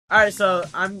Alright, so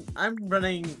I'm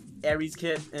running Aery's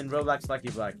kit in Roblox Lucky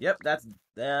Block. Yep, that's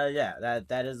yeah,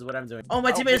 that is what I'm doing. Oh,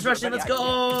 my teammate is rushing. Let's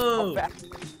go.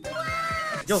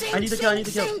 Yo, I need to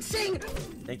kill.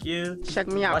 Thank you. Check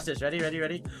me out. Watch this.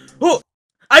 Ready. Oh,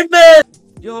 I missed.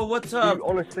 Yo, what's up? You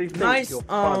honestly think Nice. you're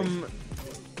funny.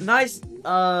 Nice.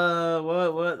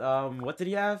 What did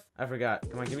he have? I forgot.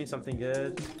 Come on, give me something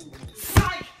good.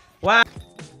 Wow.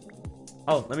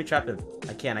 Oh, let me trap him.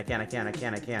 I can't.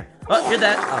 Oh, you're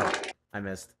dead. Oh, I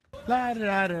missed.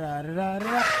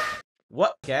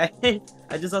 What? Okay.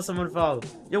 I just saw someone fall.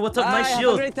 Yo, what's up? Nice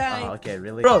shield. Oh, okay,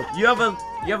 really? Bro, you have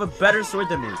a better sword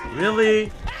than me.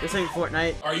 Really? This ain't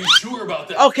Fortnite. Are you sure about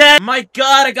that? Okay. My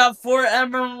God, I got 4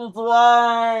 emeralds.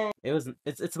 Why?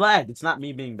 It's lag. It's not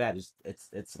me being bad.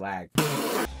 It's lag.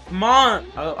 Come on.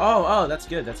 Oh, that's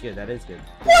good. That is good.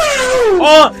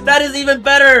 Oh, that is even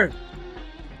better.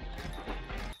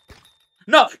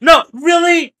 No,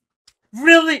 really?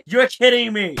 You're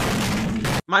kidding me.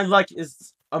 My luck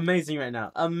is amazing right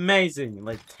now. Amazing.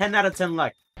 Like 10 out of 10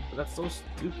 luck. But that's so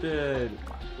stupid.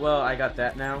 Well, I got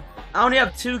that now. I only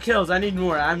have 2 kills. I need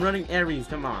more. I'm running Aeries.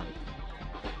 Come on.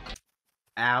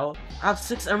 Ow. I have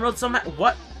 6 emeralds somehow.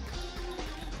 What?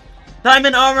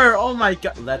 Diamond armor. Oh my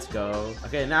God. Let's go.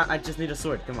 Okay, now I just need a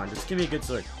sword. Come on. Just give me a good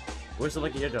sword. Where's the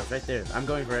lucky airdrop? Right there. I'm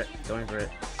going for it.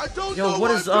 I don't Yo, know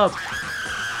what is up?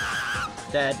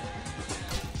 Dead.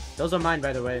 Those are mine,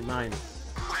 by the way. Mine.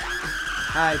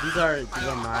 Hi, these are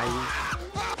mine.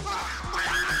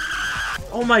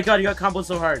 Oh my God, you got comboed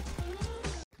so hard.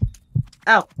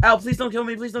 Ow, please don't kill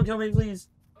me, please.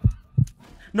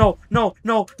 No.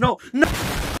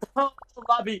 Oh,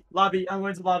 lobby, I'm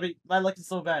going to lobby. My luck is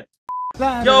so bad.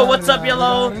 Yo, what's up,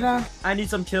 Yellow? I need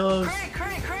some kills.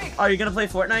 Oh, you're gonna play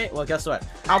Fortnite? Well, guess what?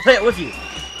 I'll play it with you.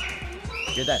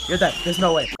 You're dead. There's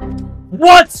no way.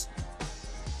 What?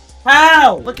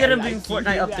 How? Look at him doing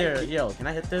Fortnite up there. Yo, can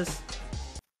I hit this?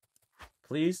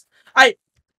 Please?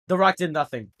 The rock did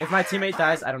nothing. If my teammate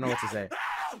dies, I don't know what to say.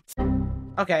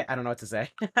 Okay, I don't know what to say.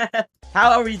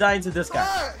 How are we dying to this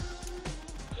guy?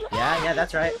 Yeah,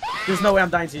 that's right. There's no way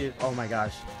I'm dying to you. Oh my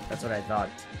gosh. That's what I thought.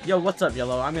 Yo, what's up,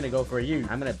 Yellow? I'm gonna go for you.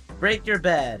 I'm gonna break your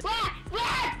bed.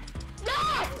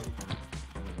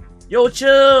 Yo,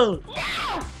 chill!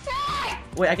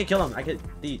 Wait, I can kill him. I could.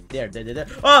 There.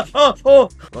 Oh!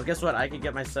 Well, guess what? I can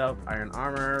get myself iron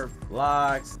armor,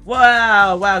 blocks.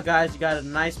 Wow, guys, you got a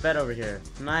nice bed over here.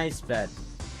 Nice bed.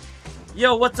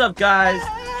 Yo, what's up, guys?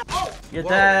 You're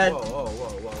dead.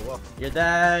 Whoa. You're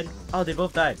dead. Oh, they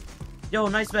both died. Yo,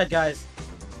 nice bed, guys.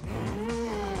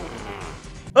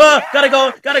 Oh, gotta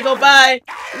go. Bye.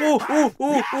 Ooh.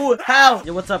 How?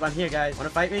 Yo, what's up? I'm here, guys. Wanna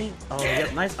fight me? Oh,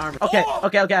 yep, nice armor. Okay. I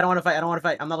don't wanna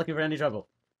fight. I'm not looking for any trouble.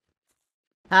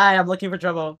 Hi, I'm looking for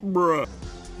trouble. Bruh.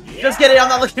 Just kidding, I'm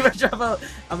not looking for trouble.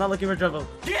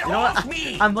 You know what?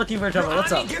 I'm looking for trouble.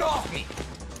 What's up? Get off me!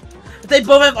 They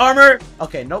both have armor.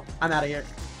 Okay, nope. I'm out of here.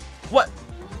 What?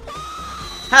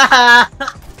 Haha.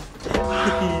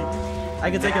 I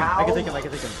can take him. I'm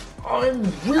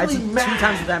really I did mad. 2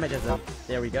 times the damage as him.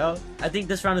 There we go. I think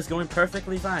this round is going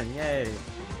perfectly fine. Yay.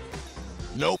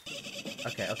 Nope.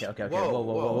 Okay. Whoa.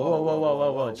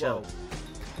 Whoa. Chill.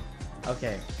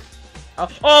 Okay.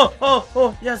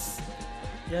 Oh, yes.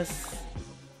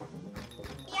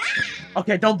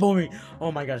 Okay, don't bully me.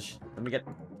 Oh my gosh. Let me get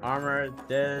armor,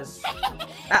 this.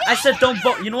 I said don't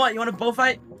bow. You know what? You want a bow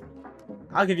fight?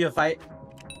 I'll give you a fight.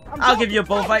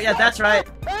 Yeah, that's right.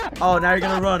 Oh, now you're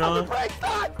gonna run, huh?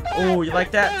 Oh, you like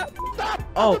that?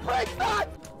 Oh.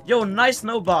 Yo, nice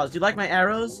snowballs. Do you like my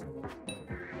arrows?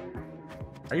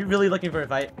 Are you really looking for a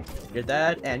fight? You're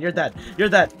dead, and you're dead.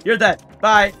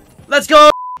 Bye. Let's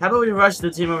go. How about we rush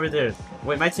the team over there?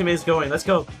 Wait, my teammate is going. Let's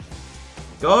go.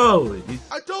 Go.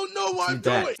 I don't know what I'm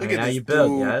doing. Okay, now you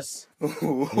build, yes?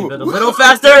 You build a little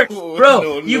faster?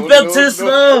 Bro, you built too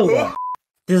slow.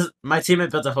 My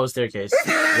teammate built a whole staircase.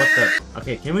 What the?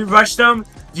 Okay, can we rush them?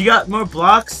 You got more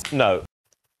blocks? No.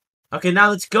 Okay,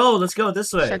 now let's go. Let's go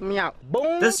this way. Check me out.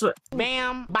 Boom. This way.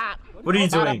 Bam. Bop. What are you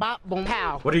doing? Bop. Boom.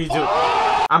 Pow. What are you doing?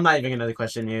 I'm not even gonna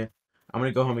question you. I'm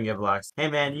gonna go home and get blocks. Hey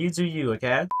man, you do you,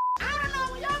 okay?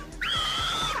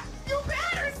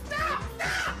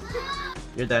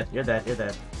 You're dead.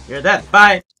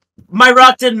 Bye. My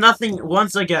rock did nothing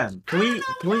once again. Can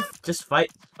we just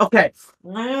fight? Okay.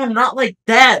 Not like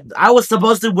that. I was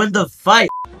supposed to win the fight.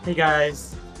 Hey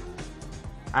guys.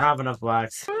 I don't have enough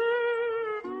blocks.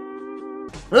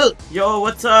 Yo,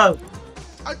 what's up?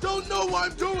 I don't know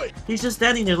what I'm doing. He's just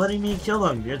standing there letting me kill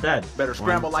him. You're dead. Better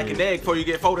scramble like an egg before you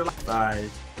get folded like 5.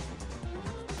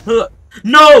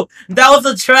 No! That was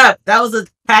a trap! That was a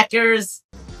hackers!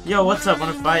 Yo, what's up?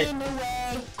 Wanna fight?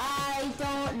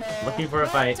 Looking for a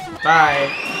fight.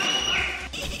 Bye.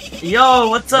 Yo,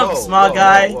 what's up, small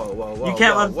guy? You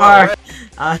can't run far.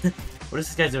 What is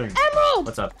this guy doing? Emerald!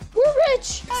 What's up? We're rich!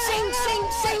 Sing,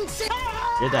 sing, sing, sing!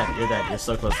 You're dead. You're dead. You're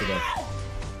so close to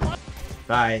death.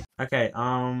 Bye. Okay,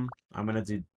 I'm gonna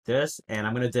do this, and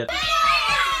I'm gonna dip.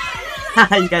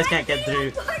 You guys can't get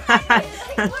through.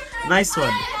 Nice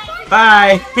one.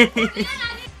 Bye.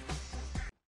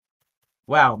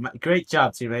 Wow, great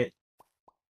job, teammate.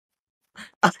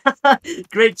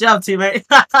 Great job, teammate.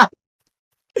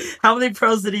 How many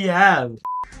pros did he have?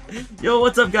 Yo,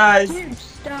 what's up, guys? Dude,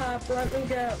 stop, let me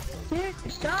go.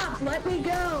 Dude, stop, let me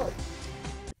go.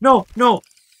 No, no.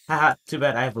 Haha, too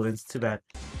bad. I have balloons. Too bad.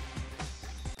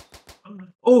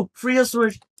 Oh, free a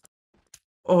sword.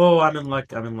 Oh, I'm in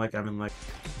luck. I'm in luck. I'm in luck.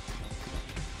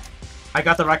 I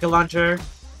got the rocket launcher.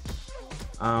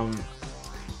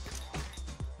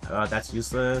 That's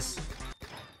useless.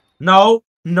 No,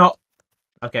 no.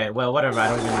 Okay, well, whatever. I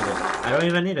don't even need it. I don't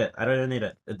even need it. I don't even need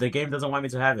it. If the game doesn't want me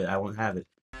to have it, I won't have it.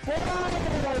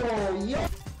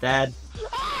 Dad.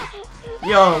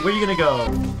 Yo, where you gonna go?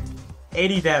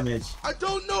 80 damage. I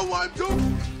don't know what I'm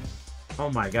doing.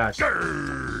 Oh my gosh.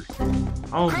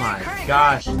 Oh my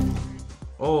gosh.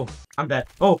 Oh, I'm dead.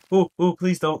 Oh,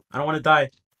 please don't. I don't want to die.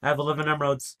 I have 11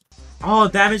 emeralds. Oh,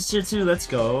 damage tier 2. Let's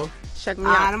go. Check me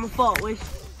out. I'm a fault with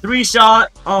 3 shot.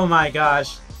 Oh my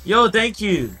gosh. Yo, thank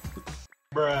you.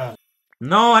 Bruh.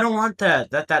 No, I don't want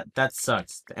that. That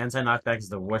sucks. The anti-knockback is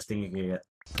the worst thing you can get.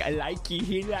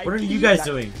 What are you guys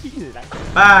doing?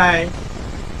 Bye.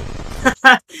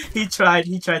 He tried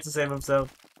to save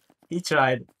himself. He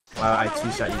tried. Wow, I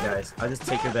 2-shot you guys. I'll just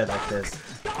take your bed like this.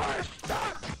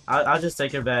 I'll just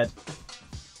take your bed.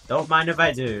 Don't mind if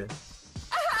I do.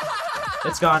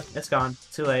 It's gone. It's gone.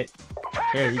 Too late.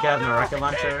 Here, you got my rocket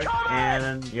launcher,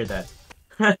 and you're dead.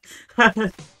 Okay.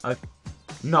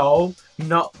 No.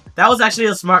 No. That was actually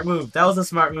a smart move. That was a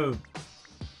smart move.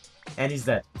 And he's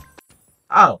dead.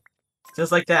 Oh.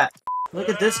 Just like that. Look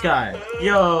at this guy.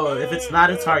 Yo, if it's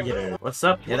not a targeter. What's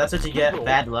up? Yeah, that's what you get.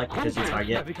 Bad luck because you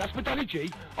target.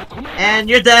 And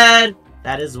you're dead!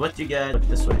 That is what you get. Look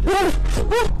this way.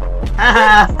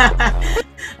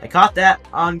 I caught that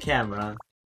on camera.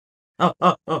 Oh,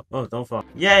 don't fall.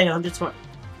 Yay, 120.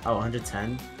 Oh,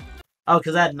 110? Oh,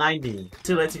 because I had 90.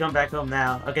 Too late to come back home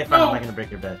now. Okay, fine, I'm not gonna break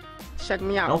your bed. Check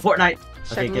me out. No Fortnite.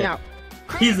 Check Okay, me good. out.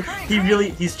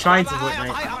 He's trying to Fortnite.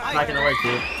 It's not gonna work,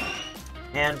 dude.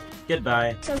 And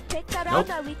goodbye. So take that Nope.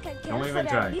 out, we can Don't kill even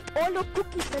for try. that. Eat all the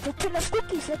cookies, there's a ton of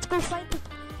cookies. Let's go find it.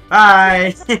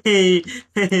 Bye!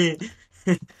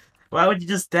 Why would you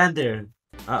just stand there?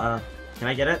 Can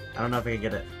I get it? I don't know if I can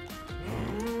get it.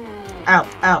 Ow!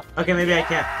 Ow! Okay, maybe I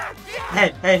can.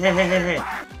 Hey!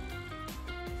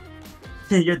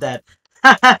 You're dead.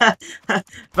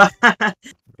 Bye!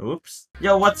 Oops.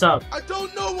 Yo, what's up? I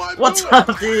don't know what I'm What's doing.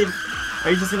 up, dude?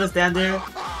 Are you just gonna stand there?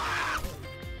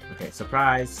 Okay,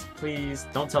 surprise. Please,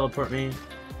 don't teleport me.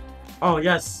 Oh,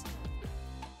 yes.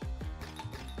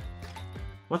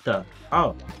 What the?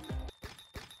 Oh.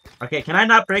 Okay, can I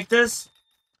not break this?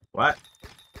 What?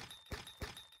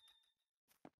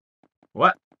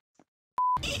 What?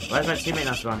 Why is my teammate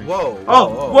not spawning? Whoa.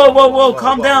 Whoa,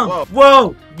 calm down.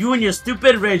 Whoa, you and your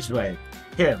stupid rage way.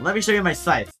 Here, let me show you my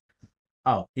scythe.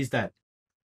 Oh, he's dead.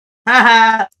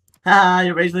 Haha! Haha,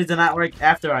 your rage blade did not work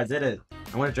after I did it.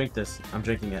 I want to drink this. I'm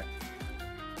drinking it.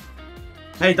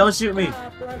 Hey, don't shoot me.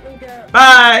 Stop, let me go.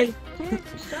 Bye! Dude,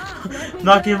 stop, let me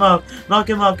Knock go. him up. Knock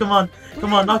him up. Come on.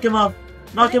 Come on, knock him up.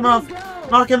 Knock him Let off. me go.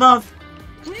 Knock him off.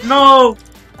 Dude, No!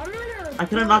 I'm gonna I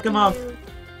couldn't knock him kill off. you.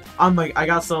 I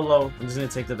got so low. I'm just gonna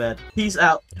take the bed. Peace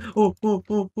out. Ooh,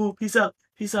 peace out.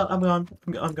 Peace out. I'm gone.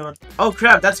 I'm gone. Oh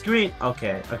crap, that's green.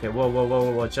 Okay.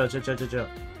 Whoa. Chill.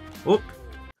 Whoop.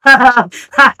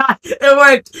 It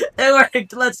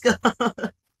worked. Let's go.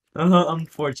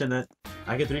 Unfortunate.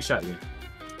 I can 3-shot you.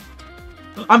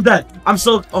 I'm dead.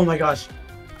 Oh my gosh.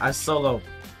 I'm so low.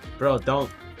 Bro,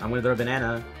 don't. I'm gonna throw a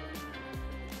banana.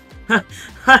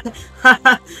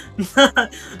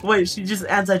 Wait, she just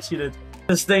anti-cheated.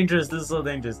 This is dangerous. This is so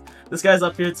dangerous. This guy's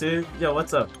up here too. Yo,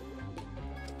 what's up?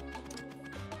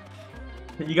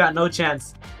 You got no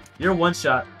chance. You're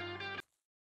 1-shot.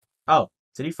 Oh,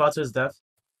 did he fall to his death?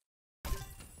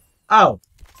 Oh.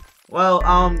 Well,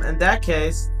 in that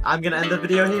case, I'm gonna end the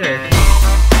video here.